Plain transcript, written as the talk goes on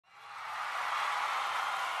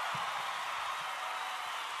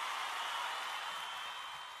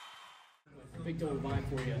Big Toe will buy it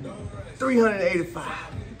for you. 385.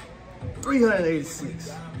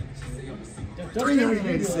 386.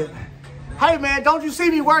 387. Hey man, don't you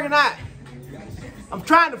see me working out? I'm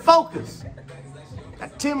trying to focus.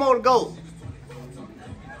 Got 10 more to go.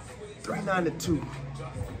 392.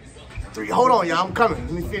 Hold on, y'all. I'm coming.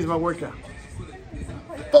 Let me finish my workout.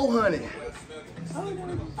 400.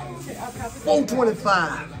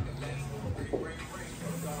 425.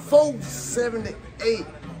 478.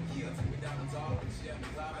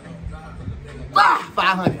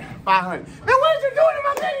 500. 500. Man, what did you do in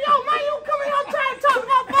my video, man? You come in, I'm trying to talk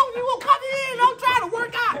about folks. You won't come in. I'm trying to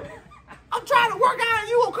work out. I'm trying to work out, and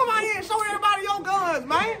you won't come out here and show everybody your guns,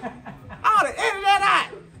 man. I ought to edit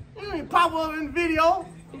that out. You ain't pop up in the video.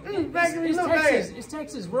 Making me look bad. It's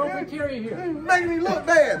Texas. We're open carry here. Making me look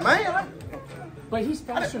bad, man. But he's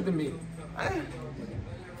faster than me.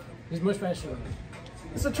 He's much faster than me.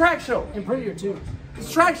 It's a track show. And prettier too. It's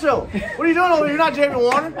a track show. What are you doing over here? You're not Jamie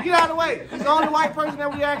Warner. Get out of the way. He's the only white person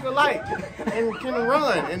that we actually like and can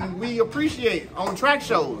run and we appreciate on track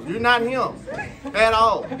shows. You're not him at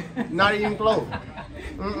all. Not even close.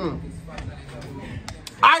 All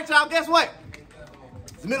right, y'all. Guess what?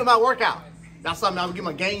 It's the middle of my workout. That's something I'm gonna get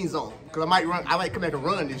my gains on. Cause I might come back and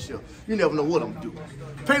run this year. You never know what I'm gonna do.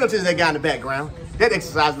 Pay no attention to that guy in the background. That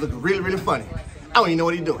exercise looks really, really funny. I don't even know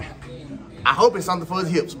what he's doing. I hope it's something for his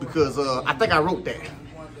hips because I think I wrote that.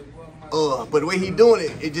 But the way he's doing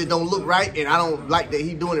it, it just don't look right, and I don't like that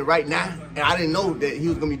he's doing it right now. And I didn't know that he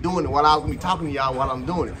was gonna be doing it while I was gonna be talking to y'all while I'm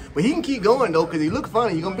doing it. But he can keep going though, cause he look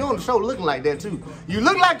funny. You're gonna be on the show looking like that too. You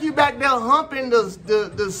look like you back there humping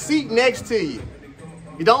the seat next to you.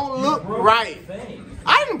 You don't look right.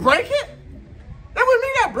 I didn't break it. That wasn't me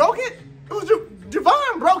that broke it. It was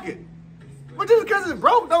Javon broke it. But just because it's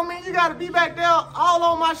broke don't mean you gotta be back there all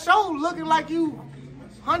on my show looking like you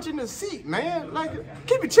hunching the seat, man. Like,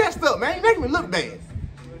 keep your chest up, man. You're making me look bad.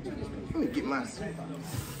 Let me get my...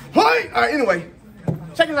 All right, anyway,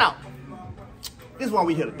 check this out. This is why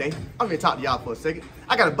we here today. I'm gonna talk to y'all for a second.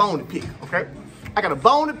 I got a bone to pick, okay? I got a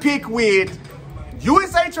bone to pick with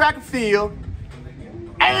USA Track and Field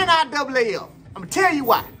and IAAF. I'm gonna tell you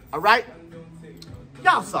why, all right?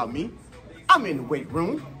 Y'all saw me. I'm in the weight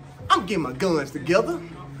room. I'm getting my guns together.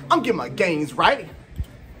 I'm getting my gains right.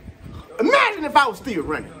 Imagine if I was still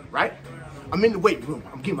running, right? I'm in the weight room.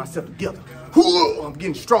 I'm getting myself together. I'm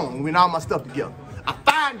getting strong, getting all my stuff together. I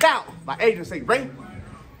find out, my agent say, Ray,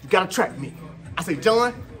 you gotta track me. I say,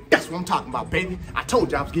 John, that's what I'm talking about, baby. I told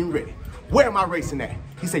you I was getting ready. Where am I racing at?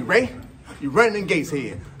 He say, Ray, you're running in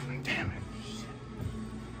Gateshead. Damn it.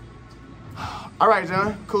 All right,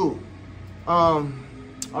 John, cool. All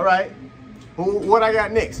right. Well, what I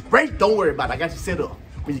got next? Ray, don't worry about it. I got you set up.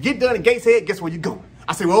 When you get done in Gateshead, guess where you going?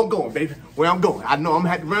 I say, well, I'm going, baby. Where I'm going. I know I'm gonna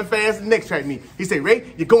have to run fast the next track meet. He say,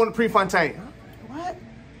 Ray, you're going to Prefontaine. What?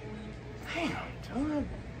 Damn, John.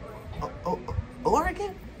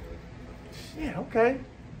 Oregon? Shit, okay.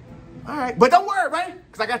 All right. But don't worry, Ray,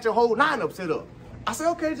 because I got your whole lineup set up. I said,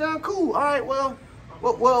 okay, John, cool. All right, well,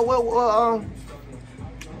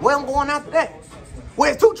 where I'm going after that?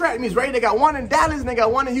 Well, it's two track meets, Ray. They got one in Dallas and they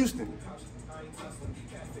got one in Houston.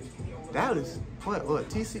 Dallas? What?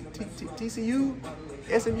 TCU?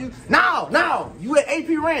 SMU? No, you at AP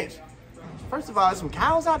Ranch. First of all, there's some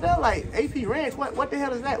cows out there, like AP Ranch. What the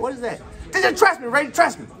hell is that? What is that? Just trust me, Ray,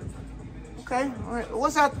 trust me. Okay, all right.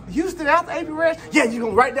 What's out Houston after AP Ranch? Yeah, you're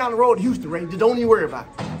going right down the road to Houston, Ray. Just don't even worry about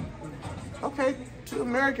it. Okay, 2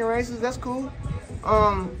 American races, that's cool.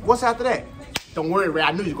 What's after that? Don't worry, Ray,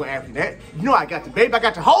 I knew you were gonna ask me that. You know I got you, baby. I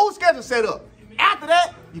got your whole schedule set up. After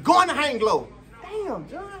that, you're going to Hanglow. Damn,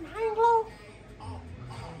 John, Hanglow?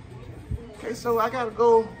 Okay, so I gotta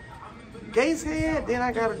go Gateshead, then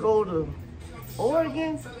I gotta go to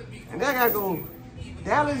Oregon, and then I gotta go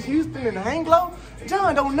Dallas, Houston, and Hanglow.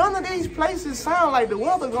 John, don't none of these places sound like the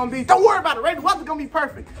weather gonna be, don't worry about it, Ray, the weather's gonna be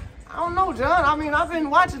perfect. I don't know, John. I mean, I've been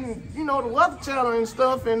watching, the Weather Channel and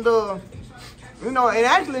stuff, and and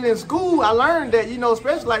actually in school, I learned that,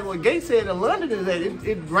 especially like what Gateshead in London is at,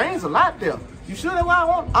 it rains a lot there. You sure that's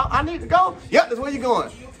where I need to go? Yep, that's where you're going.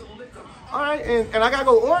 All right, and I gotta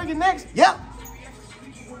go Oregon next? Yep.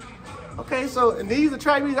 Okay, so and these are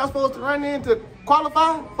track meets I'm supposed to run in to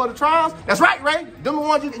qualify for the trials? That's right, Ray. Them the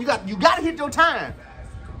ones you gotta hit your time.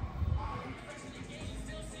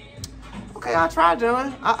 Okay, I'll try,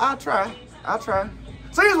 John. I'll try.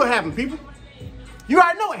 So here's what happened, people. You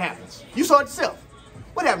already know what happens. You saw it yourself.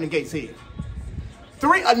 What happened in Gateshead? A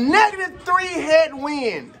 -3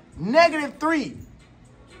 headwind. -3.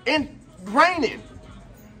 And raining.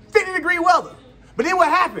 50-degree weather. But then what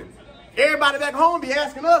happened? Everybody back home be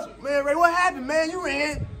asking us, man, Ray, what happened, man? You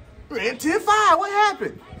ran 10-5. What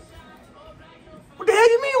happened? What the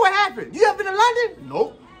hell you mean what happened? You ever been to London?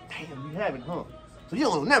 Nope. Damn, you haven't, huh? So you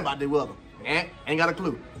don't know nothing about the weather. Ain't got a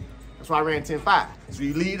clue. That's why I ran 10.5. So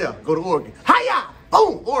you lead up, go to Oregon. Hiya!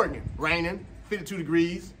 Boom, Oregon. Raining, 52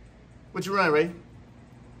 degrees. What you run, Ray?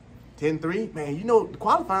 10.3? Man, you know the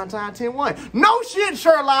qualifying time 10.1. No shit,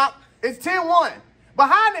 Sherlock. It's 10.1. But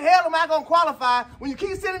how in the hell am I going to qualify when you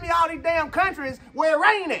keep sending me all these damn countries where it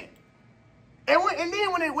raining? And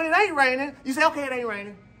then when it ain't raining, you say, okay, it ain't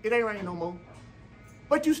raining. It ain't raining no more.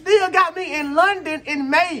 But you still got me in London in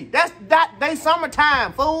May. They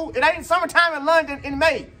summertime, fool. It ain't summertime in London in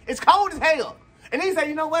May. It's cold as hell. And then you say,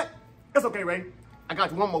 you know what? It's okay, Ray. I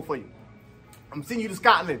got you one more for you. I'm sending you to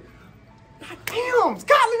Scotland. God damn,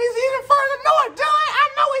 Scotland is even further north, John. I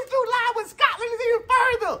know it's July, but Scotland is even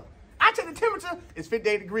further. I check the temperature. It's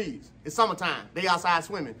 58 degrees. It's summertime. They outside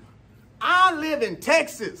swimming. I live in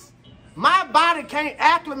Texas. My body can't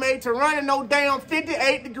acclimate to running no damn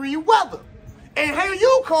 58-degree weather. And here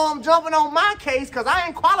you come jumping on my case because I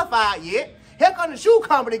ain't qualified yet. Here come the shoe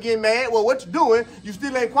company getting mad. Well, what you doing? You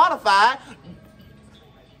still ain't qualified.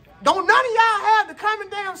 Don't none of y'all have the common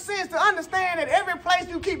damn sense to understand that every place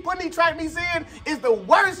you keep putting these track meets in is the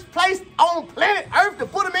worst place on planet Earth to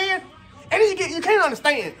put them in? And then you can't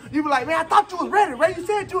understand. You be like, man, I thought you was ready, Ray. You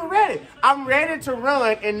said you were ready. I'm ready to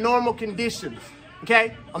run in normal conditions,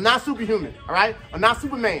 okay? I'm not superhuman, all right? I'm not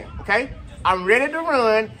Superman, okay? I'm ready to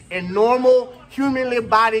run in normal humanly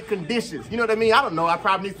body conditions. You know what I mean? I don't know. I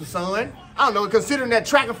probably need some sun. I don't know. Considering that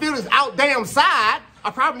track and field is out damn side, I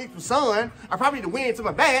probably need some sun. I probably need the wind to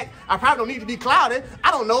my back. I probably don't need to be cloudy. I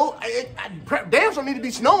don't know. I damn sure need to be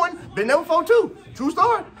snowing. Been there before too. True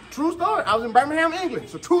story. True story. I was in Birmingham, England.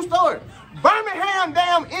 So true story. Birmingham,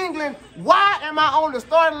 damn England. Why am I on the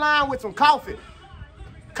starting line with some coffee?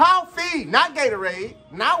 Coffee, not Gatorade,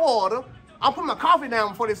 not water. I'm putting my coffee down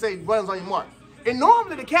before they say runs on your mark. And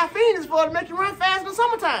normally the caffeine is for to make you run fast in the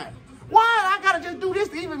summertime. Why I gotta just do this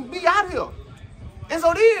to even be out here? And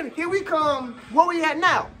so then, here we come, where we at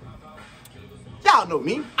now? Y'all know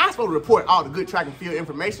me. I'm supposed to report all the good track and field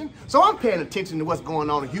information. So I'm paying attention to what's going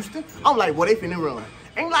on in Houston. I'm like, well, they finna run.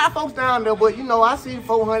 Ain't a lot of folks down there, but you know, I see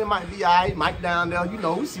 400 might be all right. Mike down there, you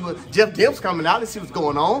know, we see what Jeff Demp's coming out. Let's see what's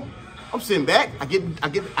going on. I'm sitting back. I get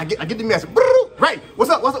the message. Ray, what's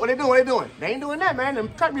up? What's up? What they doing? What they doing? They ain't doing that, man.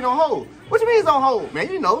 Them track meet on hold. What you mean it's on hold?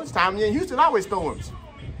 Man, you know, it's time in Houston, always storms.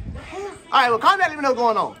 All right, well, call me back, let me know what's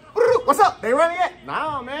going on. What's up? They running yet?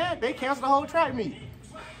 Nah, man. They canceled the whole track meet.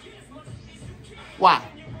 Why?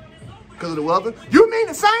 Because of the weather? You mean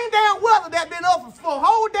the same damn weather that been up for a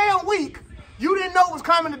whole damn week, you didn't know was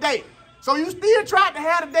coming today. So you still tried to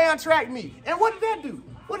have the damn track meet. And what did that do?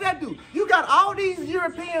 What did that do? You got all these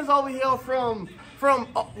Europeans over here from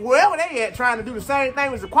wherever they at trying to do the same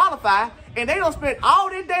thing as to qualify, and they don't spend all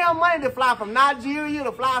their damn money to fly from Nigeria,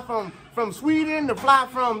 to fly from Sweden, to fly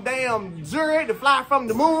from damn Zurich, to fly from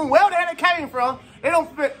the moon, wherever the hell they came from. They don't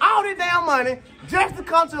spend all their damn money just to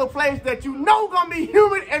come to a place that you know gonna be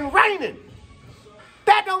humid and raining.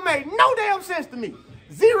 That don't make no damn sense to me.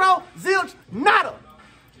 Zero, zilch, nada.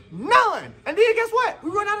 None. And then guess what?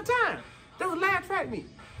 We run out of time. That was last track meet.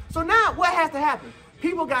 So now what has to happen?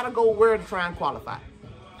 People got to go where to try and qualify.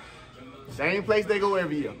 Same place they go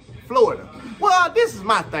every year. Florida. Well, this is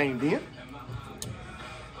my thing then.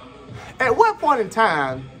 At what point in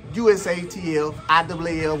time, USATF,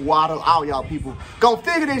 IAAF, WADA, all y'all people, gonna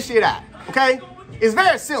figure this shit out, okay? It's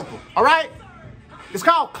very simple, all right? It's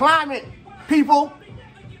called climate, people.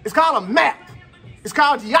 It's called a map. It's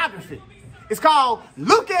called geography. It's called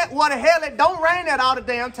look at what the hell it don't rain at all the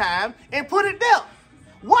damn time and put it there.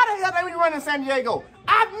 Why the hell they be running in San Diego?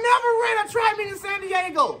 I've never ran a track meet in San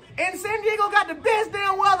Diego. And San Diego got the best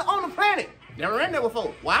damn weather on the planet. Never ran there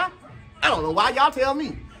before. Why? I don't know why. Y'all tell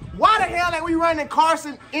me. Why the hell ain't we running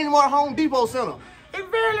Carson Inward Home Depot Center?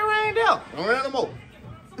 It barely rained there. Don't rain no more.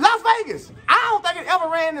 Las Vegas. I don't think it ever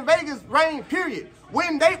ran in Vegas rain, period.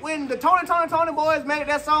 When the Tony boys made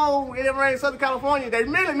that song, it never rained in Southern California, they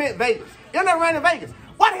really meant Vegas. It never rained in Vegas.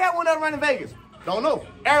 Why the hell won't it ever rain in Vegas? Don't know.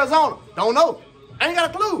 Arizona. Don't know. I ain't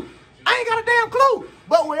got a clue. I ain't got a damn clue.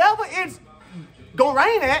 But wherever it's gonna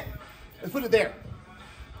rain at, let's put it there.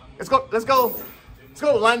 Let's go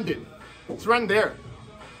to London. Let's run there.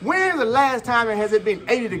 When's the last time has it been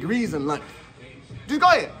 80 degrees in London? Just go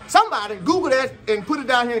ahead. Somebody Google that and put it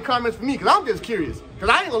down here in the comments for me, because I'm just curious. Because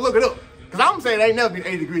I ain't gonna look it up. Because I'm saying it ain't never been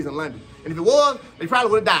 80 degrees in London. And if it was, they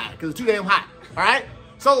probably would have died because it's too damn hot. All right?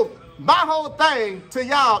 So my whole thing to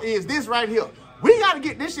y'all is this right here. We got to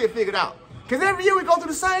get this shit figured out. Because every year we go through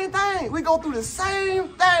the same thing. We go through the same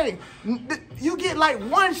thing. You get like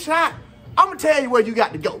one shot. I'm going to tell you where you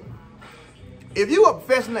got to go. If you a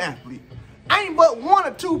professional athlete, Ain't but 1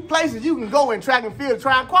 or 2 places you can go in track and field to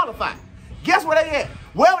try and qualify. Guess where they at?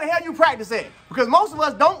 Wherever the hell you practice at. Because most of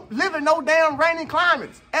us don't live in no damn rainy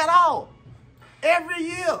climates at all. Every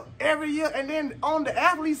year. And then on the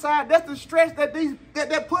athlete side, that's the stress that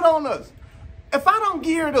that put on us. If I don't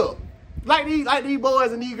gear it up, like these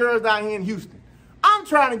boys and these girls down here in Houston, I'm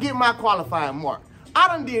trying to get my qualifying mark. I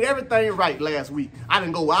done did everything right last week. I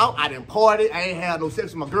didn't go out, I didn't party, I ain't had no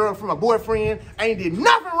sex with my girlfriend, my boyfriend. I ain't did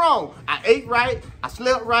nothing wrong. I ate right, I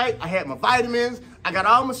slept right, I had my vitamins, I got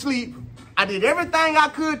all my sleep. I did everything I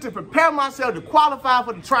could to prepare myself to qualify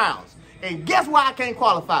for the trials. And guess why I can't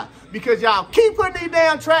qualify? Because y'all keep putting these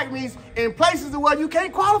damn track meets in places where you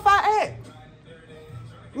can't qualify at.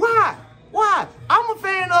 Why? I'm a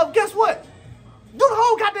fan of, guess what? Do the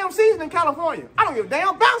whole goddamn season in California. I don't give a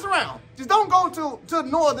damn. Bounce around. Just don't go to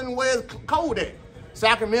northern where it's cold at.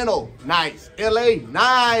 Sacramento, nice. LA,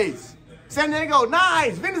 nice. San Diego,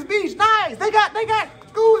 nice. Venice Beach, nice. They got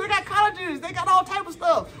schools, they got colleges, they got all type of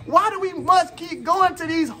stuff. Why do we must keep going to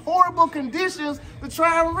these horrible conditions to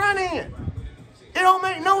try and run in? It don't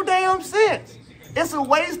make no damn sense. It's a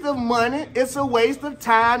waste of money, it's a waste of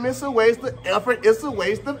time, it's a waste of effort, it's a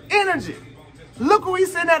waste of energy. Look where we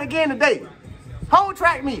sitting at again today. Whole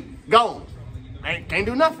track meet, gone. Can't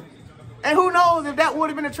do nothing. And who knows if that would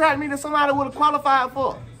have been a track meet that somebody would have qualified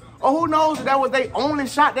for. Or who knows if that was their only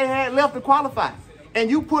shot they had left to qualify. And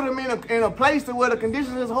you put them in a place where the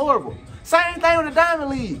conditions is horrible. Same thing with the Diamond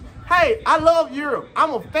League. Hey, I love Europe.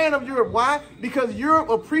 I'm a fan of Europe. Why? Because Europe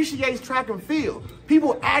appreciates track and field.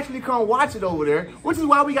 People actually come watch it over there, which is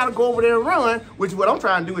why we got to go over there and run, which is what I'm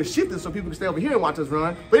trying to do is shift this so people can stay over here and watch us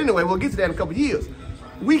run. But anyway, we'll get to that in a couple years.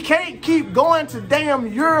 We can't keep going to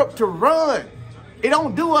damn Europe to run. It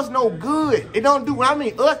don't do us no good. It don't do,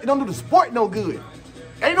 it don't do the sport no good.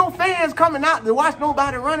 Ain't no fans coming out to watch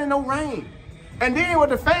nobody run in no rain. And then what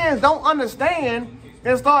the fans don't understand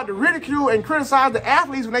and start to ridicule and criticize the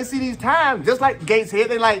athletes when they see these times, just like Gateshead,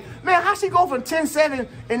 they like, man, how she go from 10.7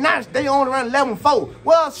 and now they only run 11.4?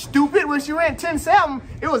 Well, stupid, when she ran 10.7,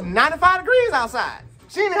 it was 95 degrees outside.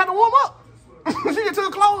 She didn't have to warm up. She just took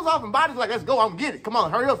her clothes off and body's like, let's go, I'm gonna get it. Come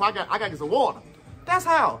on, hurry up, I gotta get some water. That's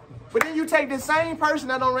how. But then you take this same person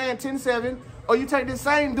that done ran 10.7, or you take this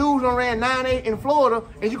same dude that ran 9.8 in Florida,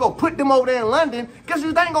 and you go put them over there in London, guess what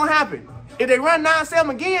you think gonna happen? If they run 9.7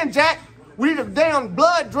 again, Jack, we need to damn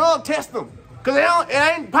blood drug test them. Because it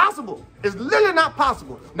ain't possible. It's literally not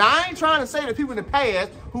possible. Now, I ain't trying to say that people in the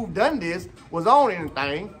past who've done this was on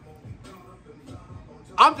anything.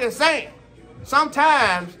 I'm just saying,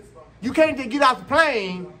 sometimes you can't just get off the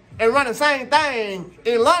plane and run the same thing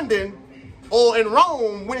in London or in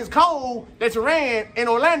Rome when it's cold that you ran in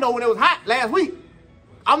Orlando when it was hot last week.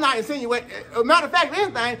 I'm not insinuating. Matter of fact,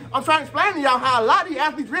 anything, I'm trying to explain to y'all how a lot of these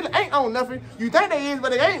athletes really ain't on nothing. You think they is,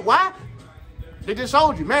 but they ain't. Why? They just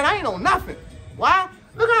showed you, man, I ain't on nothing. Why?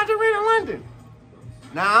 Look how I just ran in London.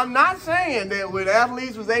 Now, I'm not saying that when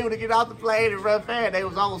athletes was able to get off the plane and run fast, they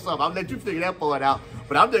was on something. I'll let you figure that part out.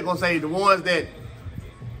 But I'm just going to say the ones that,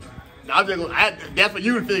 that's for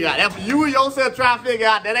you to figure out. That's for you and yourself trying to figure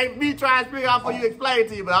out. That ain't me trying to figure out for you to explain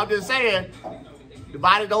to you. But I'm just saying, the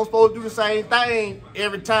body don't supposed to do the same thing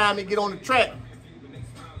every time it get on the track.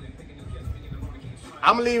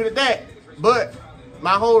 I'm going to leave it at that. But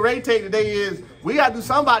my whole rate take today is we got to do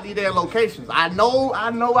something about these damn locations. I know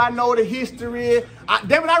the history.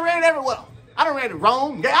 Damn it, I ran everywhere. I done ran to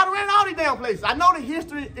Rome. I done ran all these damn places. I know the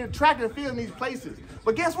history in track and field in these places.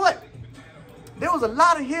 But guess what? There was a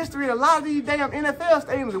lot of history in a lot of these damn NFL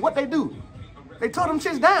stadiums and what they do. They tore them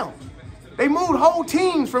shits down. They moved whole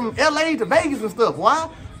teams from LA to Vegas and stuff. Why?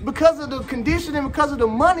 Because of the conditioning, because of the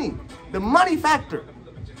money factor.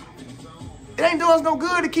 It ain't doing us no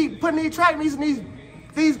good to keep putting these track meets in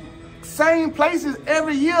these same places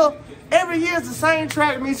every year. Every year it's the same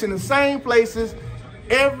track meets in the same places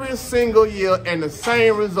every single year and the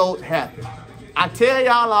same results happen. I tell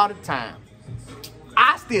y'all all the time,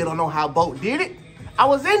 I still don't know how Boat did it. I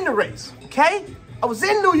was in the race, okay? I was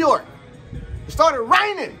in New York. It started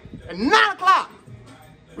raining at 9 o'clock.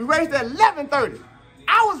 We raced at 11:30.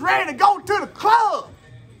 I was ready to go to the club,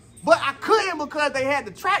 but I couldn't because they had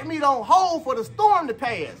the track meet on hold for the storm to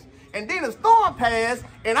pass. And then the storm passed,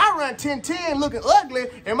 and I run 10:10 looking ugly,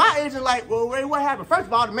 and my agent like, well, Ray, what happened? First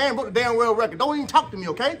of all, the man broke the damn world record. Don't even talk to me,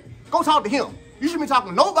 okay? Go talk to him. You shouldn't be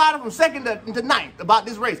talking to nobody from second to ninth about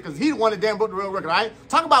this race, because he the one that damn broke the world record, all right?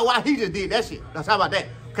 Talk about why he just did that shit. Let's talk about that,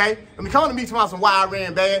 okay? I mean, come to me talking about some why I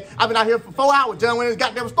ran bad. I've been out here for 4 hours, John, when this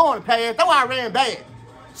goddamn storm passed. That's why I ran bad.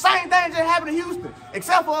 Same thing just happened in Houston,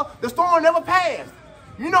 except for the storm never passed.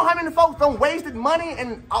 You know how many folks don't wasted money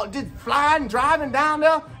and just flying, driving down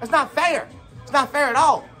there? It's not fair. It's not fair at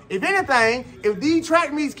all. If anything, if these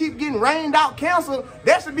track meets keep getting rained out, canceled,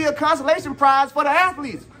 there should be a consolation prize for the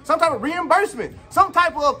athletes. Some type of reimbursement. Some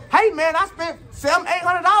type of, hey man, I spent $700,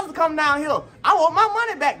 $800 to come down here. I want my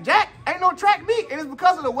money back, Jack. Ain't no track meet. And it's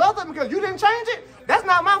because of the weather, because you didn't change it. That's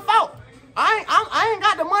not my fault. I ain't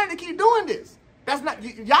got the money to keep doing this. That's not,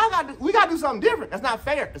 we got to do something different. That's not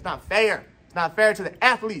fair. It's not fair. It's not fair to the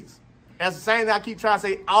athletes. That's the same thing I keep trying to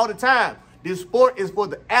say all the time. This sport is for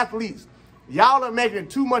the athletes. Y'all are making it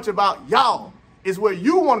too much about y'all. It's where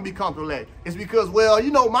you want to be comfortable at. It's because, well,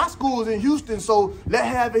 you know, my school's in Houston, so let's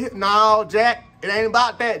have it. No, Jack, it ain't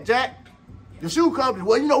about that, Jack. The shoe company,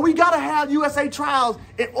 well, you know, we got to have USA trials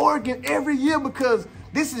in Oregon every year because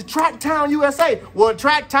this is Track Town, USA. Well,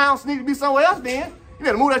 Track Towns need to be somewhere else then. You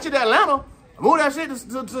better move that shit to Atlanta. Move that shit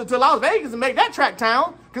to Las Vegas and make that Track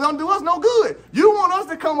Town, because don't do us no good. You want us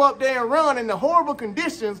to come up there and run in the horrible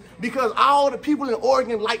conditions because all the people in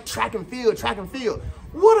Oregon like track and field, track and field.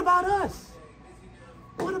 What about us?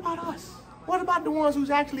 What about us? What about the ones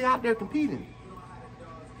who's actually out there competing?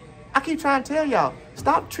 I keep trying to tell y'all,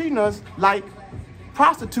 stop treating us like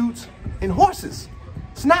prostitutes and horses.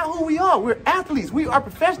 It's not who we are. We're athletes. We are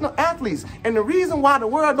professional athletes. And the reason why the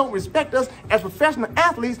world don't respect us as professional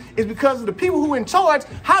athletes is because of the people who are in charge,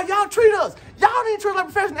 how y'all treat us. Y'all need to treat us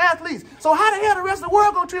like professional athletes. So how the hell the rest of the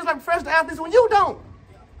world gonna treat us like professional athletes when you don't?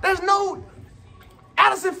 There's no,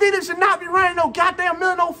 Addison Felix should not be running no goddamn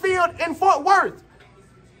Millino field in Fort Worth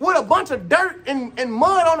with a bunch of dirt and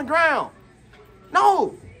mud on the ground.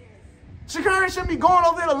 No. Sha'Carri shouldn't be going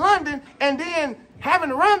over there to London and then having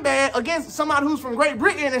to run bad against somebody who's from Great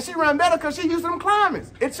Britain and she run better because she used to them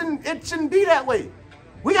climbers. It shouldn't be that way.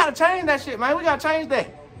 We got to change that shit, man. We got to change that.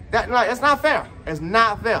 That's not fair. It's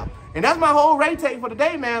not fair. And that's my whole Ray take for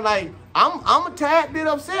today, man. Like, I'm a tad bit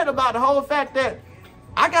upset about the whole fact that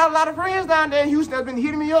I got a lot of friends down there in Houston that's been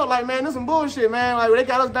hitting me up like, man, this some bullshit, man. Like, they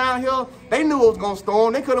got us down here. They knew it was going to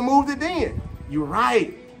storm. They could have moved it then. You're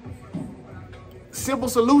right. Simple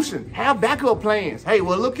solution. Have backup plans. Hey,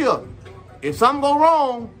 well, look here. If something go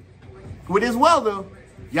wrong with this weather,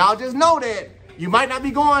 y'all just know that you might not be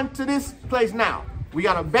going to this place now. We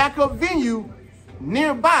got a backup venue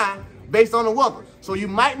nearby based on the weather. So you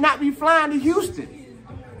might not be flying to Houston.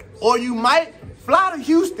 Or you might fly to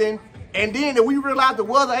Houston, and then if we realize the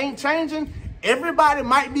weather ain't changing, everybody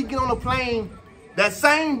might be getting on a plane that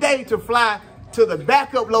same day to fly to the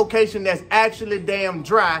backup location that's actually damn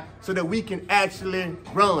dry so that we can actually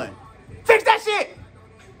run. Fix that shit!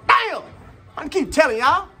 Damn! I keep telling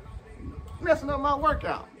y'all, messing up my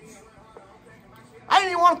workout. I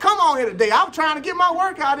didn't even want to come on here today. I was trying to get my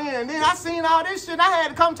workout in, and then I seen all this shit. I had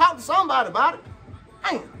to come talk to somebody about it.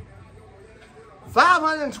 Damn.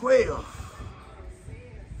 512.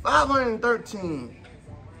 513.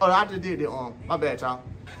 Oh, I just did it on. My bad, y'all.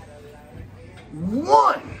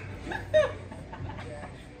 1.